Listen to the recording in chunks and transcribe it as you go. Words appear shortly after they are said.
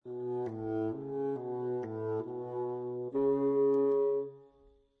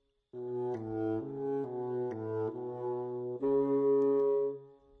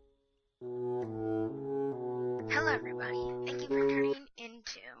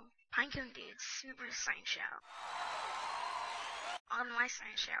Pinecone Dude's Super Science Show. On my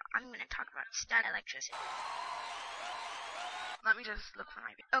science show, I'm going to talk about static electricity. Let me just look for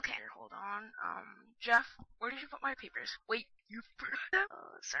my papers. Okay. Here, hold on. Jeff, where did you put my papers? Wait, you forgot them?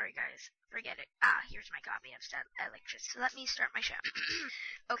 Sorry guys, forget it. Here's my copy of static electricity. So let me start my show.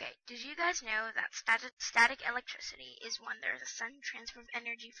 Okay, did you guys know that static electricity is when there's a sudden transfer of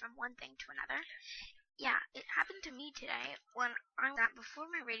energy from one thing to another? Yeah, it happened to me today when before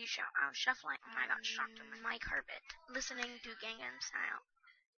my radio show, I was shuffling and I got shocked on my carpet, listening to Gangnam Style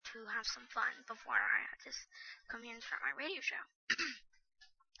to have some fun before I had to come here and start my radio show.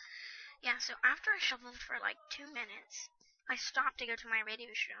 Yeah, so after I shuffled for like 2 minutes, I stopped to go to my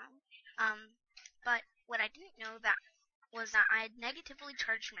radio show. But what I didn't know was that I had negatively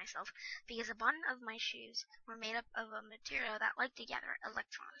charged myself because the bottom of my shoes were made up of a material that liked to gather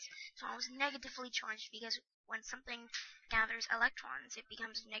electrons. So I was negatively charged because when something gathers electrons, it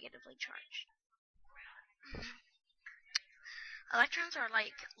becomes negatively charged. Electrons are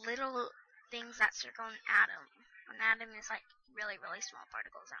like little things that circle an atom. An atom is like really, really small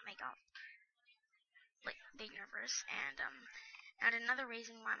particles that make up like the universe. And another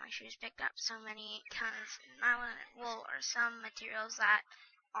reason why my shoes picked up so many tons of nylon and wool are some materials that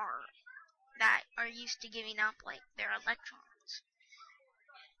are used to giving up like their electrons.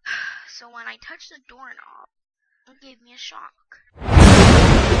 So when I touched the doorknob, it gave me a shock.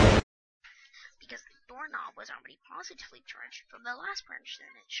 Because the doorknob was already positively charged from the last person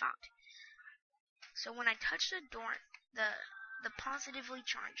it shocked. So when I touched the positively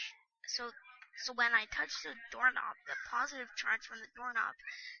charged, so when I touched the doorknob, the positive charge from the doorknob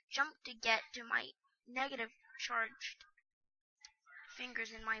jumped to get to my negative charged fingers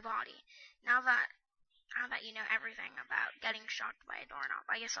in my body. Now that you know everything about getting shocked by a doorknob,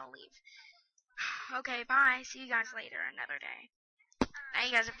 I guess I'll leave. Okay, bye. See you guys later another day. Now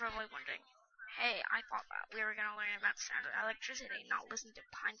you guys are probably wondering, hey, I thought that we were going to learn about static electricity, not listen to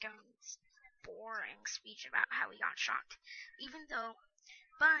Pinecone's boring speech about how he got shocked. Even though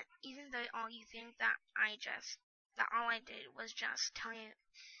all you think that all I did was just tell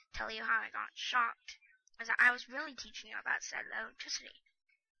you how I got shocked, is that I was really teaching you about static electricity.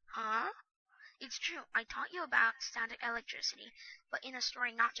 Huh? It's true, I taught you about static electricity, but in a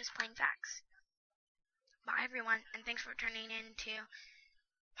story, not just plain facts. Bye everyone, and thanks for turning in to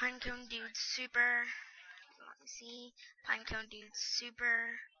Pinecone Dude's Super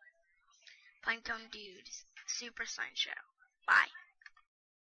Science Show. Bye.